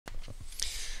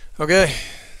Okay,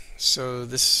 so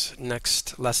this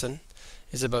next lesson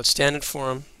is about standard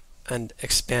form and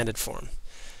expanded form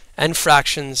and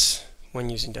fractions when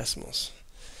using decimals.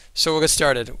 So we'll get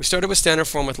started. We started with standard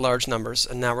form with large numbers,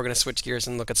 and now we're going to switch gears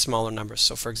and look at smaller numbers.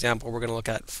 So for example, we're going to look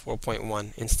at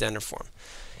 4.1 in standard form.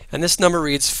 And this number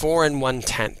reads 4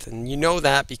 1/10. And you know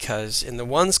that because in the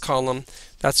ones column,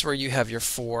 that's where you have your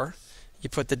 4. You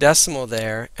put the decimal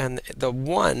there, and the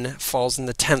 1 falls in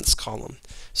the tenths column.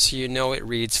 So you know it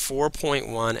reads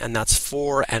 4.1, and that's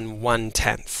 4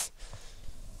 1/10.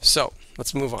 So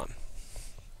let's move on.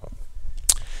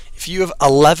 If you have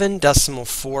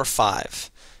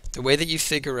 11.45, the way that you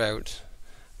figure out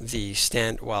the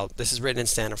well, this is written in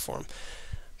standard form,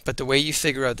 but the way you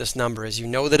figure out this number is you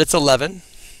know that it's 11,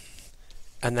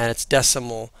 and then it's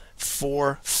decimal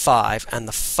 45, and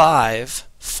the 5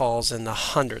 falls in the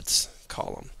hundredths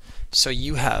column. So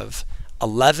you have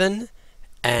 11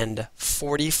 and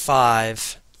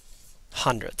 45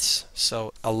 hundredths.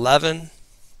 So 11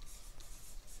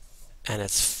 and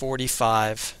it's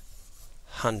 45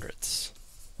 hundredths.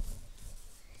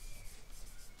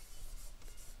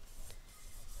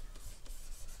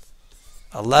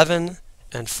 (11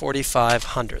 and 45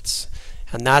 hundredths),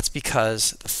 and that's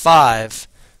because the 5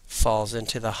 falls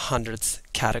into the hundredths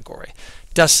category.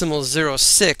 Decimal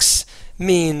 06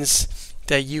 means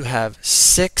that you have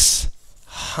 6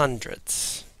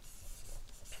 hundredths.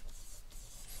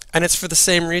 And it's for the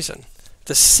same reason.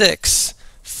 The 6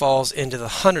 falls into the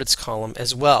hundredths column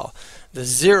as well. The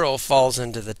 0 falls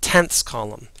into the tenths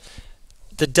column.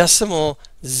 The decimal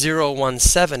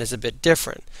 017 is a bit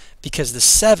different because the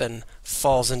 7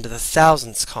 falls into the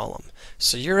thousandths column.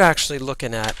 So you're actually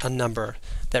looking at a number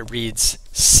that reads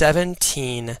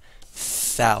 17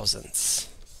 thousandths.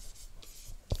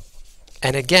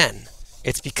 And again,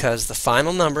 it's because the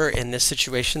final number in this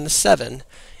situation, the 7,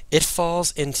 it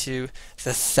falls into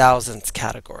the thousandths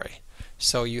category.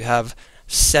 So you have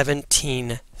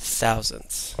 17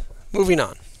 thousandths. Moving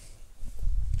on.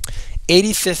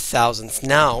 85th thousandths.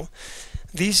 Now,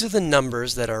 these are the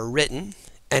numbers that are written,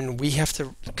 and we have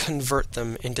to convert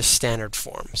them into standard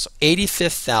form. So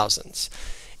 85th thousandths.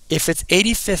 If it's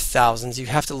 85th thousandths, you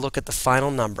have to look at the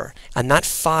final number, and that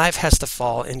 5 has to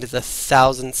fall into the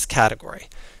thousandths category.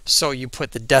 So you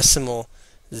put the decimal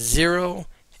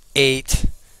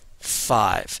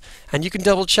 0.85. And you can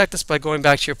double check this by going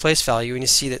back to your place value, and you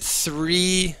see that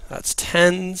 3, that's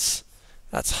tens,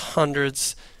 that's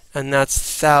hundreds, and that's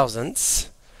thousandths.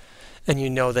 And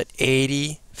you know that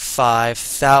 85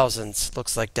 thousandths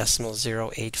looks like decimal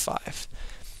 0.85.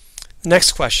 The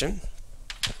next question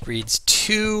reads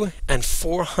 2 and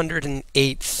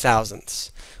 408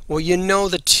 thousandths. Well, you know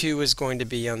the 2 is going to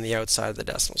be on the outside of the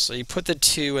decimal. So you put the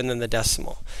 2 and then the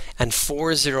decimal. And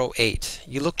 408.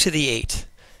 You look to the 8.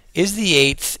 Is the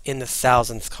 8th in the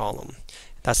thousandth column?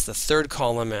 That's the third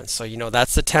column in. So you know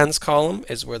that's the tens column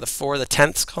is where the 4, the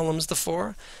tenths column is the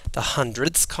 4, the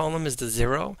hundredths column is the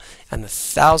 0, and the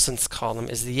thousandths column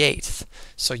is the 8th.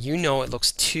 So you know it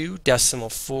looks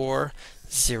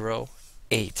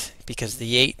 2.408 because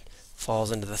the 8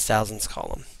 falls into the thousandths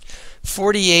column.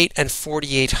 48 and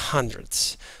 48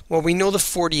 hundredths. Well, we know the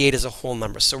 48 is a whole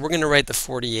number, so we're going to write the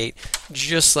 48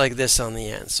 just like this on the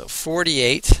end. So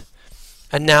 48,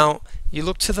 and now you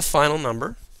look to the final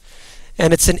number,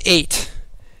 and it's an 8,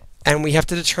 and we have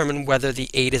to determine whether the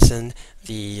 8 is in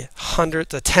the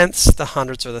tenths, the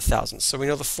hundredths, or the thousandths. So we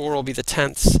know the 4 will be the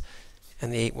tenths,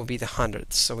 and the 8 will be the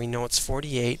hundredths. So we know it's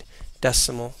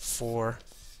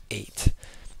 48.48,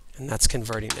 and that's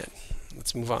converting it.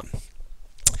 Let's move on.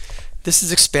 This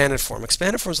is expanded form.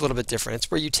 Expanded form is a little bit different.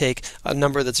 It's where you take a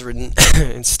number that's written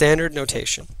in standard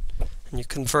notation and you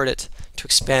convert it to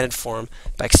expanded form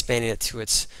by expanding it to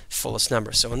its fullest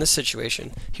number. So in this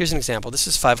situation, here's an example. This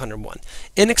is 501.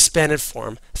 In expanded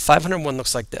form, 501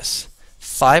 looks like this.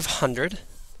 500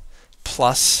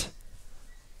 plus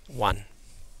 1.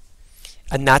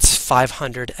 And that's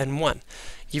 501.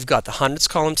 You've got the hundredths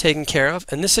column taken care of.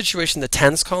 In this situation, the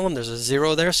tens column, there's a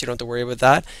 0 there, so you don't have to worry about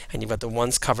that. And you've got the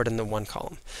ones covered in the 1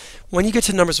 column. When you get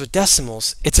to numbers with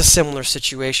decimals, it's a similar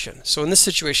situation. So in this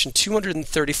situation,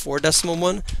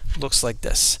 234.1 looks like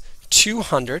this.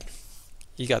 200,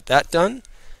 you got that done,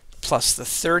 plus the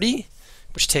 30,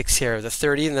 which takes care of the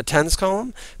 30 in the tens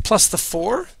column, plus the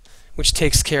 4, which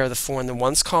takes care of the 4 in the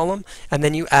ones column, and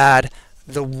then you add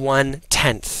the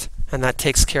 1/10, and that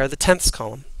takes care of the tenths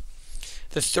column.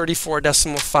 The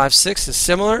 34.56 is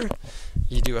similar.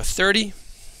 You do a 30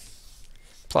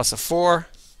 plus a 4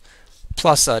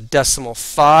 plus a decimal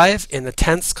 5 in the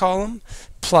tenths column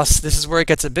plus, this is where it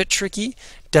gets a bit tricky,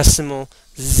 decimal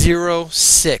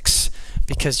 0.6,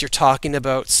 because you're talking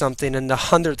about something in the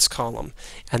hundredths column,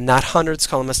 and that hundredths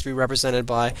column has to be represented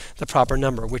by the proper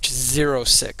number, which is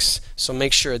 0.6. So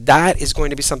make sure that is going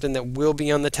to be something that will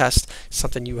be on the test,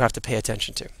 something you have to pay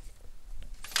attention to.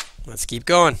 Let's keep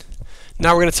going.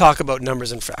 Now we're going to talk about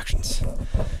numbers and fractions.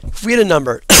 If we had a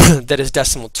number that is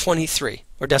decimal 23,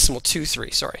 or decimal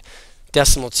 23, sorry,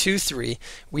 decimal 23,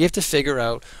 we have to figure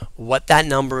out what that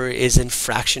number is in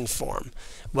fraction form.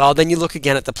 Well, then you look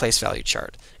again at the place value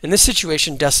chart. In this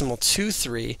situation, decimal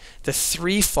 23, the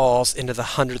 3 falls into the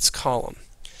hundredths column.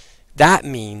 That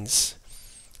means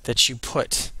that you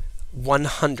put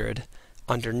 100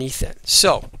 underneath it.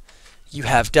 So you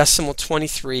have decimal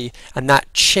 23, and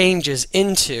that changes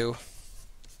into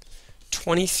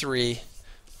 23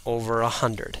 over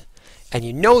 100. And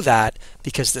you know that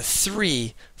because the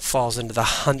 3 falls into the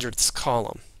hundredths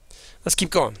column. Let's keep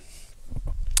going.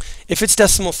 If it's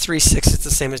decimal 36, it's the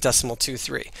same as decimal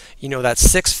 23. You know that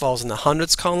 6 falls in the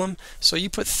hundredths column, so you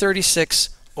put 36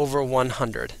 over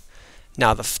 100.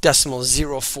 Now the decimal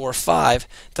 0.45,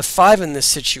 the 5 in this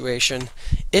situation,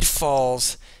 it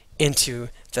falls into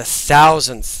the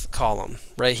thousandth column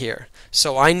right here.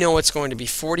 So I know it's going to be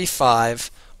 45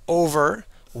 over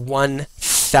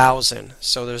 1,000.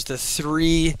 So there's the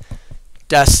 3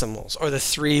 decimals, or the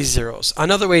 3 zeros.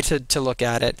 Another way to look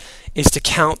at it is to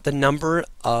count the number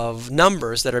of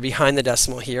numbers that are behind the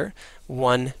decimal here,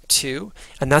 1, 2,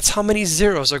 and that's how many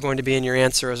zeros are going to be in your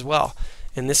answer as well.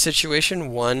 In this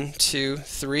situation, 1, 2,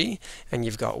 3, and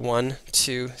you've got 1,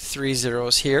 2, 3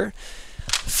 zeros here.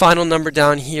 Final number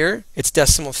down here, it's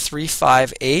decimal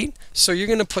 358, so you're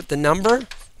going to put the number,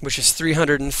 which is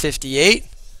 358,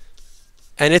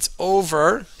 and it's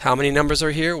over, how many numbers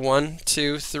are here? 1,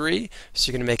 2, 3. So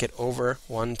you're going to make it over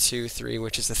 1, 2, 3,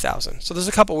 which is 1,000. So there's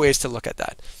a couple ways to look at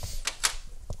that.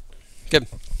 Good.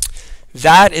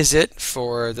 That is it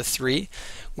for the 3.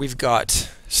 We've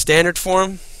got standard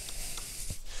form.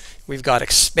 We've got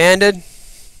expanded.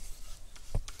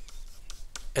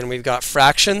 And we've got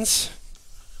fractions.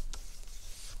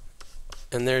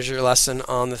 And there's your lesson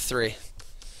on the 3.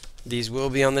 These will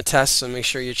be on the test, so make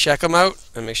sure you check them out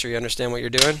and make sure you understand what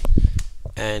you're doing.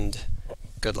 And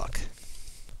good luck.